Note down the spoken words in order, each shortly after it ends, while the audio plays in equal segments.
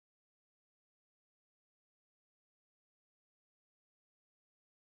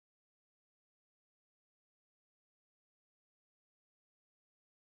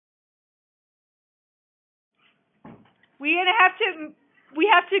we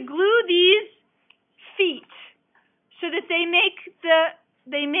have to glue these feet so that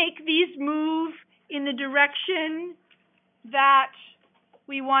they make these move in the direction that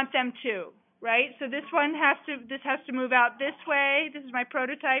we want them to, right? So this has to move out this way. This is my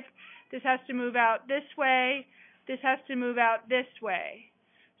prototype. This has to move out this way. This has to move out this way.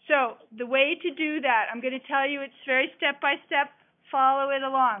 So the way to do that, I'm going to tell you, it's very step by step. Follow it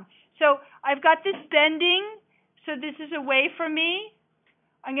along. So I've got this bending, so this is away from me.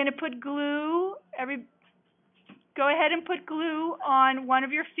 I'm going to put glue. Go ahead and put glue on one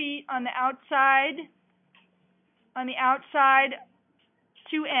of your feet on the outside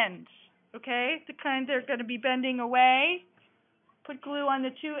two ends, okay? The kind that are going to be bending away. Put glue on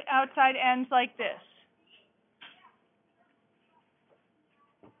the two outside ends like this.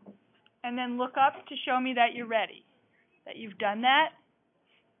 And then look up to show me that you're ready, that you've done that.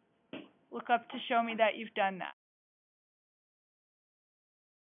 Look up to show me that you've done that.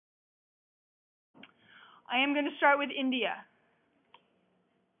 I am going to start with India.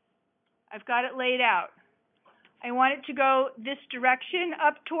 I've got it laid out. I want it to go this direction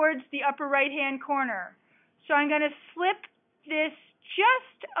up towards the upper right-hand corner. So I'm going to slip this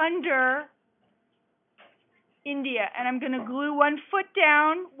just under India, and I'm going to glue 1 foot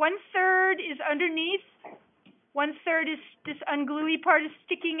down. 1/3 is underneath. 1/3 is this ungluey part is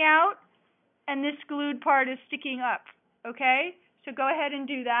sticking out, and this glued part is sticking up. Okay? So go ahead and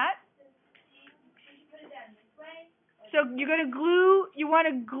do that. So you're going to glue, you want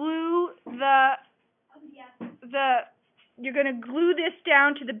to glue you're going to glue this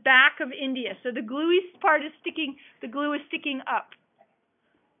down to the back of India. So the gluey part is sticking, the glue is sticking up.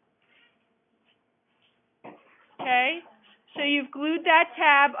 Okay? So you've glued that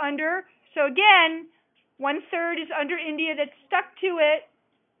tab under. So again, 1/3 is under India that's stuck to it.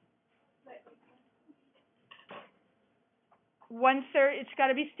 1/3, it's got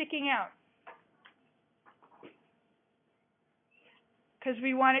to be sticking out, because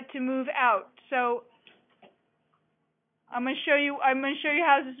we want it to move out. So I'm going to show you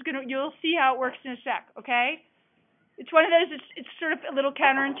how this is going to, you'll see how it works in a sec, okay? It's one of those, it's sort of a little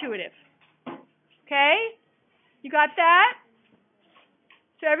counterintuitive. Okay? You got that?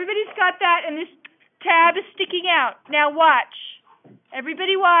 So everybody's got that, and this tab is sticking out. Now watch.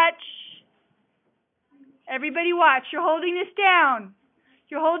 Everybody watch. Everybody watch. You're holding this down.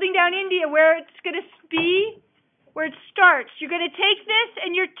 You're holding down India where it's going to be, where it starts. You're going to take this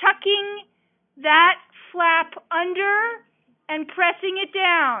and you're tucking that flap under and pressing it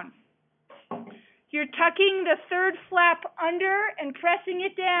down. You're tucking the 3rd flap under and pressing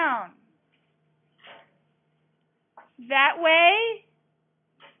it down. That way,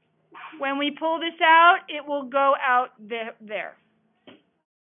 when we pull this out, it will go out there.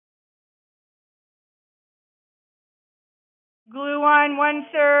 Glue on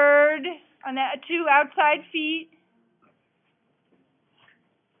 1/3 on the 2 outside feet,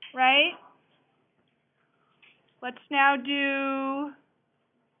 right? Let's now do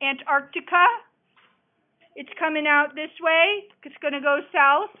Antarctica. It's coming out this way. It's going to go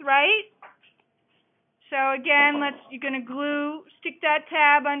south, right? So again, you're going to stick that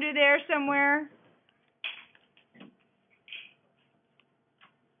tab under there somewhere.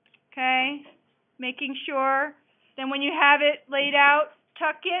 Okay? Making sure. Then when you have it laid out,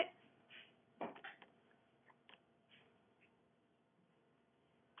 tuck it.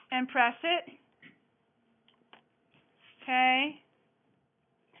 And press it. Okay?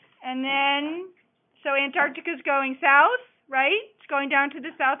 And then, so Antarctica is going south, right? It's going down to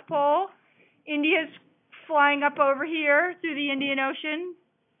the South Pole. India's flying up over here through the Indian Ocean.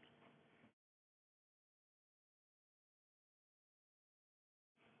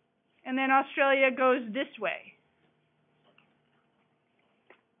 And then Australia goes this way.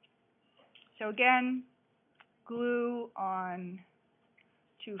 So again, glue on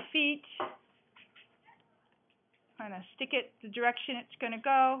 2 feet. Kind of stick it the direction it's going to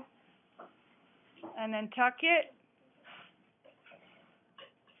go. And then tuck it.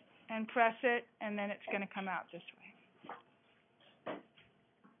 And press it, and then it's going to come out this way.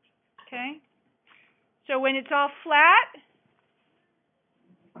 Okay? So when it's all flat,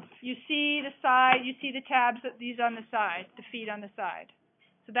 you see the side, you see the tabs, these on the side, the feet on the side.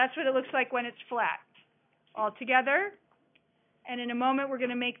 So that's what it looks like when it's flat. All together. And in a moment, we're going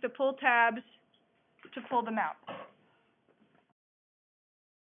to make the pull tabs to pull them out.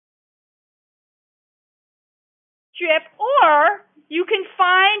 Strip, or you can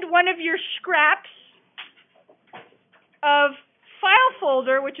find one of your scraps of file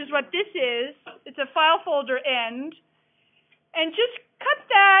folder, which is what this is. It's a file folder end. And just cut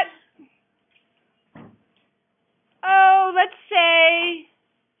that oh, let's say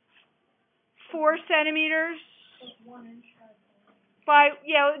 4 centimeters.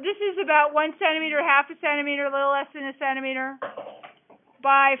 This is about 1 centimeter, half a centimeter, a little less than a centimeter,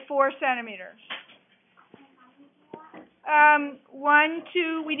 by 4 centimeters. 1,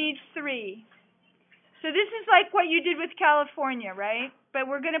 2, we need 3. So this is like what you did with California, right? But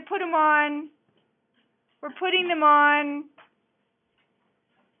we're going to put them on, we're putting them on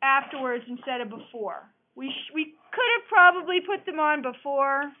afterwards instead of before. We could have probably put them on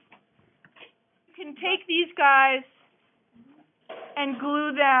before. You can take these guys and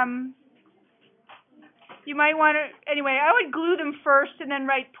glue them. You might want to, anyway, I would glue them first and then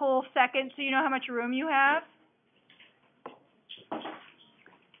write pull second so you know how much room you have.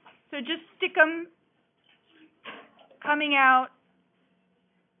 So just stick them coming out.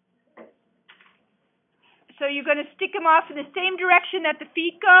 So you're going to stick them off in the same direction that the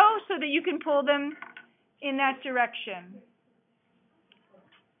feet go so that you can pull them in that direction.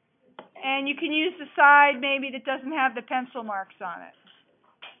 And you can use the side maybe that doesn't have the pencil marks on it.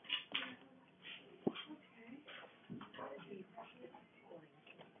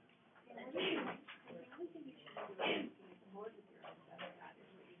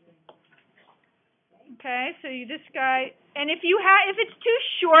 Okay, so this guy, and if it's too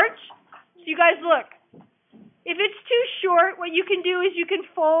short, so you guys look, if it's too short, what you can do is you can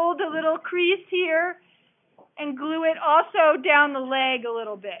fold a little crease here and glue it also down the leg a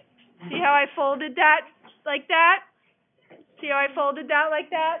little bit. See how I folded that like that? See how I folded that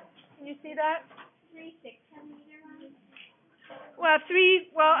like that? Can you see that? 3 6-centimeter ones?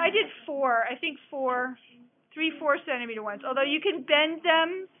 Well, I did 4. I think 4 centimeter ones. Although you can bend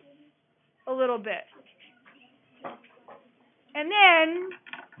them a little bit. And then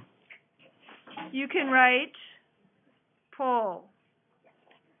you can write pull,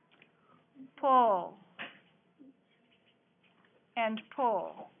 pull, and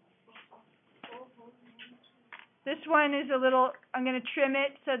pull. This one is a little, I'm going to trim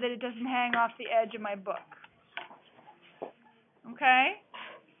it so that it doesn't hang off the edge of my book. Okay?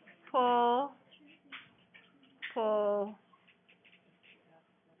 Pull.